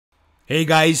Hey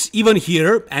guys, Ivan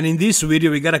here, and in this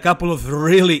video we got a couple of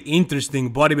really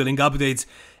interesting bodybuilding updates.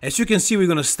 As you can see, we're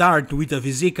gonna start with a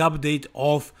physique update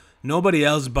of nobody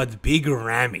else but Big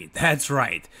Ramy. That's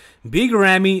right. Big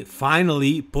Ramy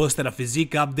finally posted a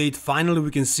physique update. Finally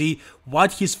we can see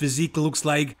what his physique looks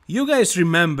like. You guys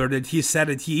remember that he said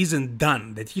that he isn't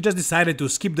done, that he just decided to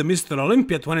skip the Mr.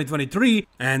 Olympia 2023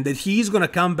 and that he is gonna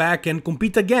come back and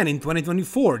compete again in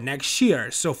 2024, next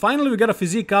year. So finally we got a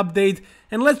physique update,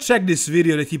 and let's check this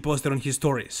video that he posted on his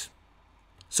stories.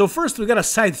 So first we got a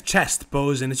side chest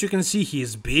pose, and as you can see, he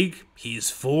is big, he is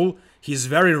full, he is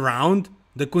very round.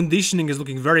 The conditioning is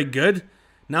looking very good.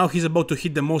 Now he's about to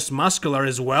hit the most muscular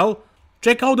as well.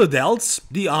 Check out the delts,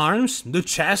 the arms, the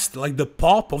chest, like the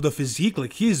pop of the physique,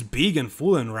 like he's big and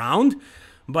full and round.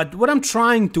 But what I'm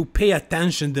trying to pay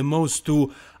attention the most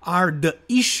to are the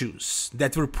issues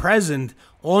that were present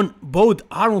on both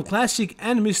Arnold Classic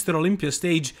and Mr. Olympia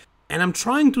stage. And I'm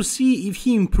trying to see if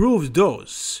he improved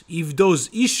those, if those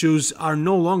issues are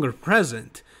no longer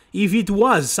present, if it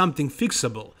was something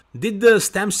fixable. Did the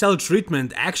stem cell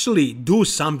treatment actually do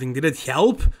something? Did it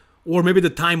help? Or maybe the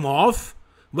time off?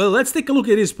 Well, let's take a look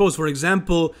at his pose, for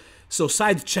example. So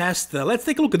side chest, let's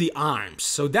take a look at the arms.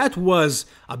 So that was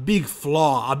a big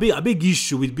flaw, a big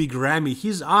issue with Big Ramy.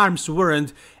 His arms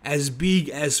weren't as big,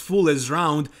 as full, as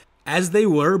round as they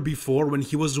were before when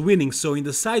he was winning. So in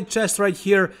the side chest right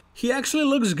here, he actually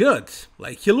looks good.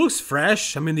 Like, he looks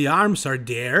fresh. I mean, the arms are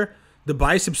there. The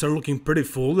biceps are looking pretty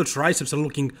full. The triceps are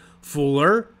looking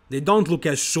fuller. They don't look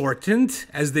as shortened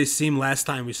as they seemed last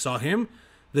time we saw him.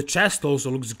 The chest also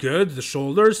looks good. The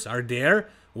shoulders are there.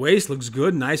 Waist looks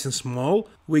good, nice and small.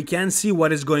 We can see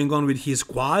what is going on with his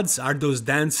quads. Are those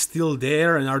dents still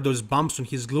there, and are those bumps on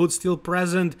his glutes still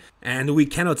present? And we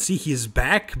cannot see his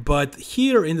back, but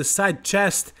here in the side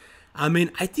chest, I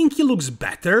mean, I think he looks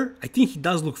better. I think he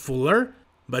does look fuller.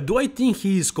 But do I think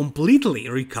he is completely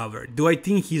recovered? Do I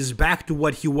think he's back to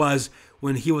what he was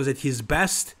when he was at his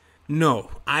best?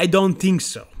 No, I don't think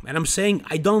so. And I'm saying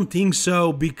I don't think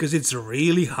so because it's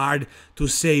really hard to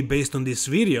say based on this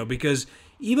video, because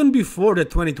even before the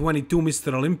 2022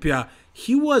 Mr. Olympia,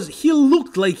 he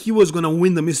looked like he was gonna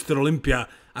win the Mr. Olympia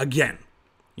again.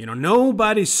 You know,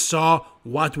 nobody saw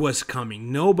what was coming,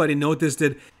 nobody noticed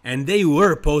it, and they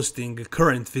were posting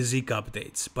current physique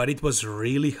updates, but it was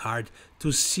really hard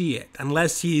to see it.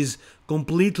 Unless he is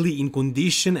completely in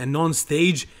condition and on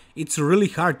stage, it's really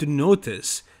hard to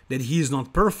notice that he is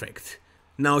not perfect.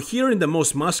 Now here in the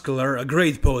most muscular, a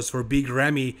great pose for Big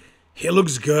Ramy. He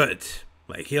looks good.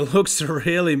 Like, he looks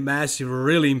really massive,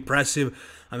 really impressive.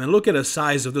 I mean, look at the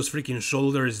size of those freaking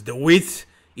shoulders, the width,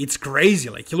 it's crazy.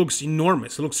 Like, he looks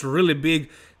enormous, he looks really big.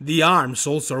 The arms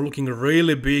also are looking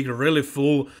really big, really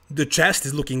full. The chest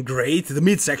is looking great, the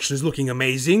midsection is looking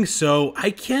amazing. So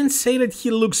I can't say that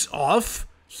he looks off.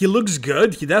 He looks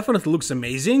good, he definitely looks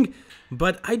amazing.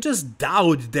 But I just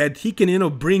doubt that he can,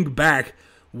 bring back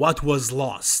what was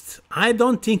lost. I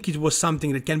don't think it was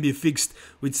something that can be fixed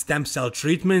with stem cell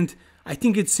treatment. I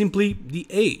think it's simply the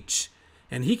age.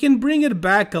 And he can bring it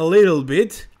back a little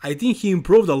bit. I think he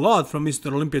improved a lot from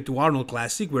Mr. Olympia to Arnold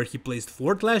Classic, where he placed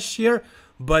 4th last year.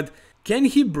 But can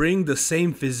he bring the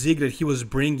same physique that he was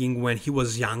bringing when he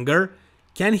was younger?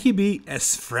 Can he be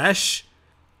as fresh?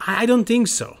 I don't think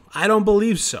so. I don't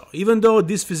believe so. Even though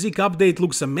this physique update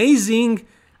looks amazing,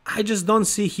 I just don't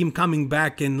see him coming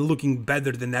back and looking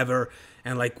better than ever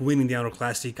and like winning the Arnold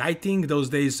Classic. I think those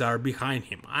days are behind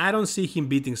him. I don't see him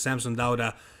beating Samson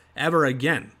Dauda ever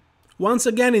again. Once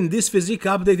again, in this physique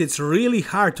update, it's really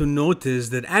hard to notice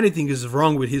that anything is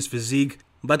wrong with his physique.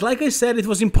 But like I said, it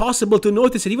was impossible to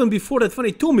notice it even before the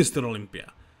 22 Mr.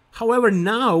 Olympia. However,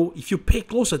 now, if you pay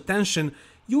close attention,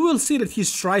 you will see that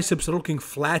his triceps are looking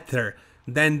flatter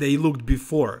than they looked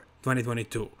before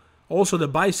 2022. Also the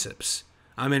biceps.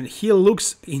 I mean, he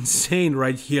looks insane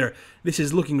right here. This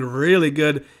is looking really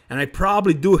good, and I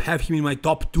probably do have him in my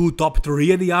top 2, top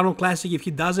 3 at the Arnold Classic if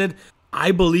he does it.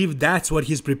 I believe that's what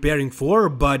he's preparing for,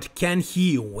 but can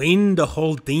he win the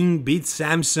whole thing, beat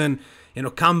Samson,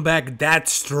 come back that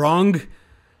strong?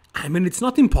 I mean, it's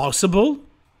not impossible,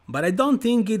 but I don't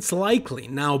think it's likely.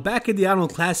 Now, back at the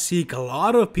Arnold Classic, a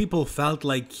lot of people felt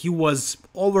like he was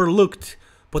overlooked,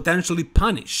 potentially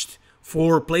punished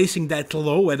for placing that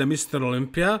low at a Mr.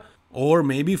 Olympia, or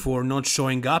maybe for not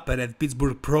showing up at a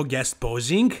Pittsburgh Pro guest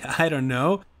posing, I don't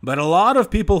know. But a lot of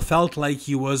people felt like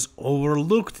he was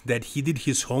overlooked, that he did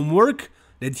his homework,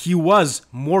 that he was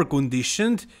more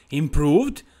conditioned,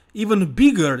 improved, even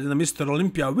bigger than a Mr.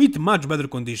 Olympia with much better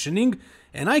conditioning.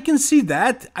 And I can see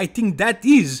that. I think that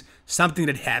is something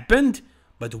that happened,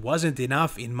 but wasn't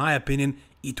enough. In my opinion,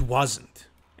 it wasn't.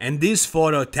 And this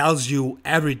photo tells you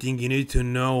everything you need to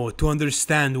know to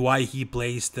understand why he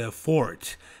placed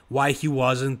fourth, why he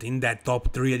wasn't in that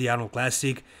top 3 at the Arnold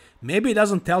Classic. Maybe it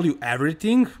doesn't tell you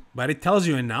everything, but it tells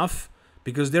you enough,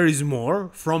 because there is more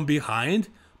from behind.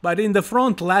 But in the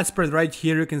front lat spread right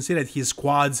here, you can see that his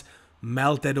quads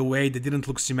melted away, they didn't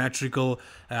look symmetrical.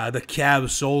 The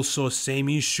calves also, same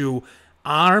issue.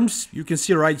 Arms, you can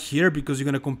see right here, because you're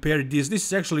going to compare this. This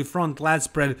is actually front lat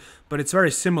spread, but it's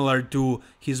very similar to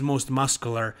his most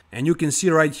muscular. And you can see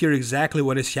right here exactly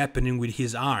what is happening with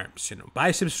his arms. You know,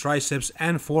 biceps, triceps,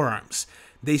 and forearms.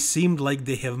 They seemed like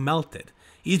they have melted.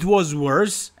 It was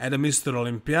worse at a Mr.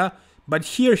 Olympia, but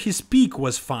here his peak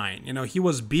was fine. You know, he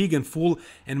was big and full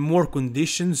and more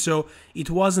conditioned, so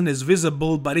it wasn't as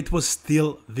visible, but it was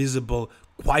still visible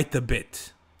quite a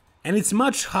bit. And it's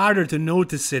much harder to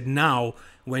notice it now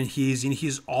when he's in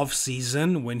his off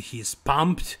season, when he's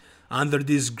pumped under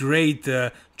this great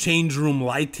change room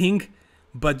lighting.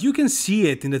 But you can see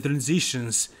it in the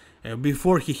transitions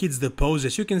before he hits the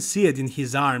poses. You can see it in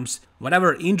his arms.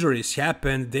 Whatever injuries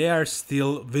happened, they are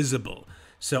still visible.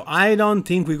 So I don't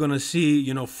think we're gonna see,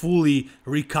 you know, fully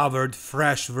recovered,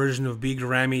 fresh version of Big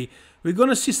Ramy. We're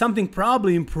gonna see something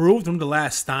probably improved from the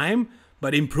last time,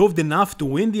 but improved enough to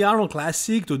win the Arnold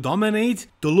Classic, to dominate,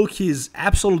 to look his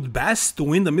absolute best, to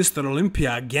win the Mr.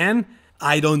 Olympia again.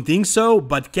 I don't think so,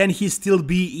 but can he still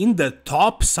be in the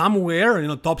top somewhere, you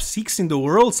know, top 6 in the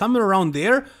world, somewhere around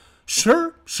there?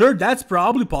 Sure, that's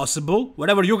probably possible.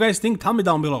 Whatever you guys think, tell me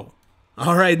down below.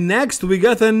 Alright, next we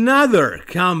got another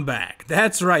comeback.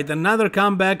 That's right, another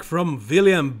comeback from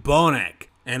William Bonac.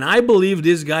 And I believe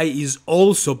this guy is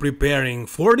also preparing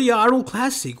for the Arnold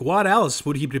Classic. What else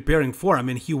would he be preparing for? I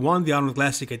mean, he won the Arnold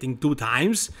Classic, I think, 2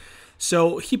 times.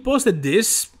 So he posted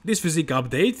this physique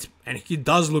update, and he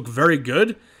does look very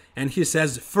good. And he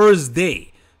says, first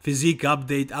day physique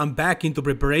update, I'm back into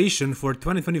preparation for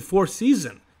 2024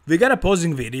 season. We got a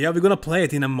posing video, we're gonna play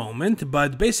it in a moment,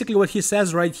 but basically what he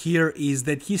says right here is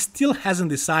that he still hasn't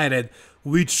decided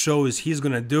which shows he's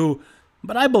gonna do.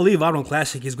 But I believe Arnold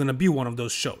Classic is gonna be one of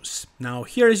those shows. Now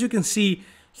here, as you can see,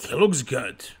 he looks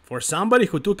good. For somebody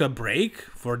who took a break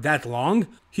for that long,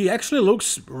 he actually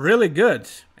looks really good.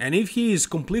 And if he is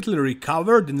completely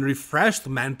recovered and refreshed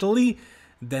mentally,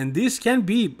 then this can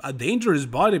be a dangerous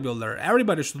bodybuilder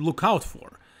everybody should look out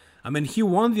for. I mean, he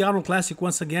won the Arnold Classic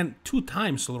once again 2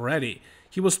 times already.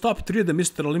 He was top 3 at the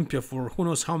Mr. Olympia for who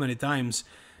knows how many times.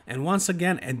 And once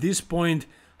again, at this point,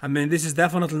 I mean, this is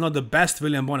definitely not the best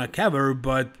William Bonac ever,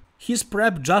 but his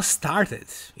prep just started.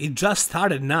 It just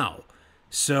started now.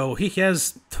 So he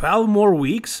has 12 more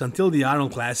weeks until the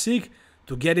Arnold Classic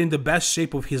to get in the best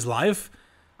shape of his life.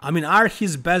 I mean, are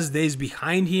his best days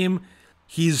behind him?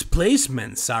 His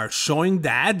placements are showing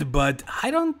that, but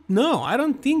I don't know. I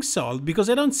don't think so, because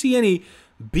I don't see any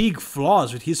big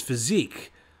flaws with his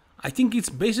physique. I think it's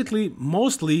basically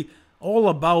mostly all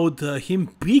about him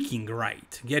peaking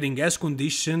right, getting as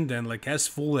conditioned and like as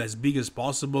full, as big as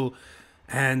possible.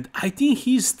 And I think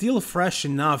he's still fresh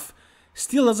enough,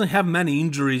 still doesn't have many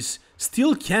injuries,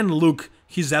 still can look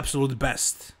his absolute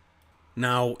best.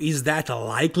 Now, is that a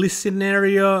likely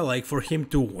scenario, like for him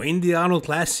to win the Arnold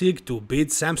Classic, to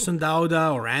beat Samson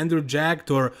Dauda or Andrew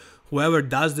Jack or whoever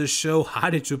does the show,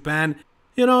 Hadi Choopan?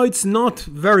 You know, it's not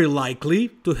very likely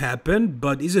to happen,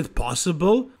 but is it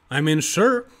possible? I mean,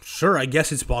 sure, I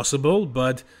guess it's possible,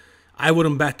 but I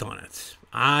wouldn't bet on it.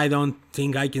 I don't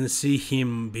think I can see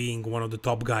him being one of the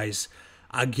top guys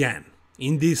again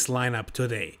in this lineup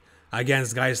today,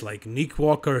 against guys like Nick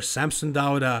Walker, Samson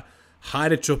Dauda,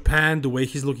 Hadi Choopan, the way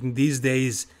he's looking these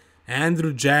days,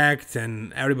 Andrew Jack,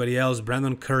 and everybody else,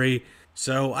 Brandon Curry.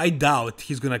 So I doubt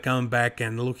he's gonna come back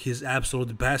and look his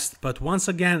absolute best, but once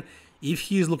again, if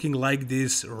he is looking like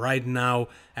this right now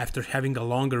after having a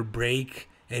longer break,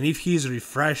 and if he's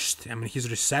refreshed, I mean his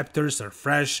receptors are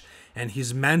fresh and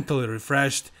he's mentally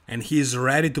refreshed and he's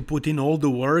ready to put in all the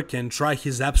work and try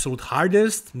his absolute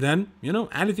hardest, then, you know,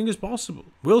 anything is possible.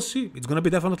 We'll see. It's gonna be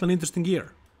definitely an interesting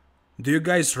year. Do you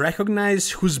guys recognize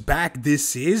whose back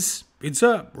this is? It's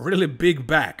a really big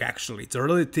back, actually. It's a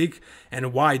really thick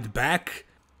and wide back.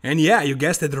 And yeah, you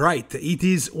guessed it right. It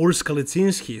is Urs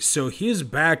Kalecinski. So his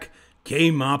back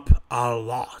came up a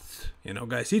lot. You know,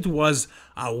 guys, it was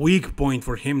a weak point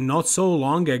for him not so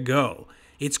long ago.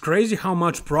 It's crazy how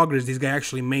much progress this guy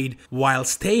actually made while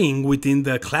staying within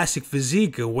the classic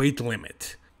physique weight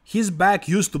limit. His back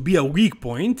used to be a weak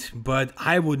point, but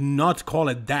I would not call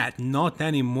it that, not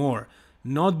anymore.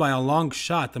 Not by a long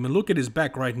shot. I mean, look at his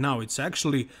back right now. It's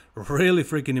actually really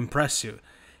freaking impressive.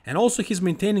 And also he's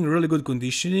maintaining really good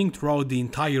conditioning throughout the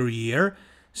entire year.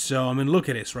 So, I mean, look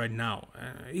at this right now.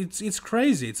 It's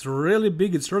crazy. It's really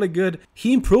big. It's really good.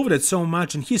 He improved it so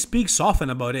much, and he speaks often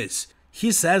about this.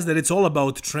 He says that it's all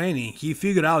about training. He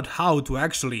figured out how to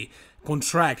actually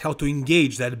contract, how to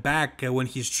engage that back when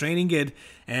he's training it,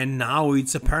 and now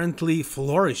it's apparently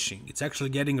flourishing. It's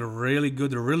actually getting really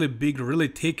good, really big, really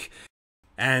thick.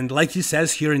 And like he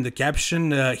says here in the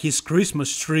caption, his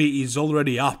Christmas tree is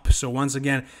already up. So once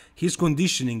again, his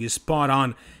conditioning is spot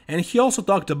on. And he also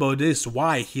talked about this,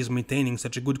 why he's maintaining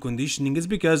such a good conditioning is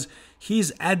because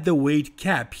he's at the weight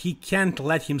cap. He can't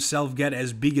let himself get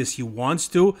as big as he wants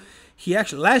to. He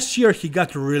actually, last year he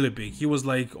got really big. He was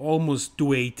like almost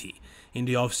 280 in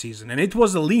the off season, and it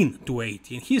was a lean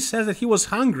 280. And he says that he was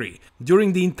hungry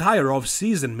during the entire off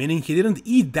season, meaning he didn't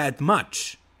eat that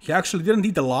much. He actually didn't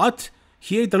eat a lot.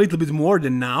 He ate a little bit more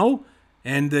than now,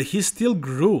 and he still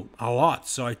grew a lot.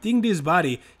 So I think his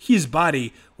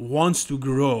body wants to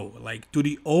grow, like to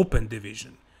the open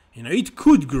division. You know, it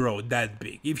could grow that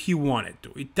big if he wanted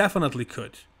to. It definitely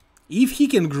could. If he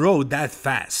can grow that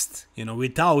fast, you know,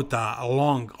 without a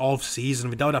long off season,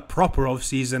 without a proper off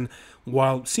season,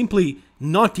 while simply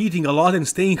not eating a lot and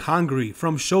staying hungry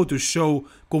from show to show,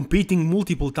 competing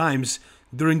multiple times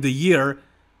during the year,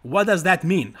 what does that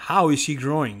mean? How is he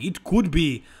growing? It could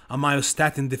be a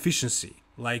myostatin deficiency,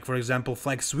 like for example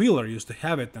Flex Wheeler used to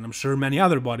have it, and I'm sure many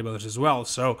other bodybuilders as well.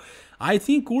 So I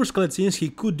think Urs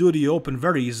Kalecinski could do the open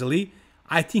very easily.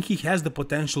 I think he has the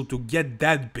potential to get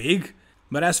that big,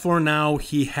 but as for now,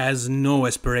 he has no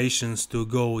aspirations to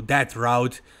go that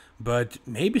route. But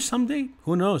maybe someday,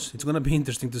 who knows? It's gonna be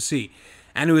interesting to see.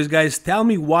 Anyways, guys, tell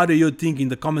me what do you think in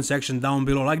the comment section down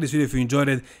below. Like this video if you enjoyed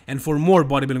it, and for more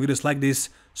bodybuilding videos like this,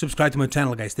 subscribe to my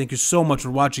channel, guys. Thank you so much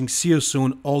for watching. See you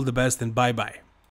soon. All the best, and bye bye.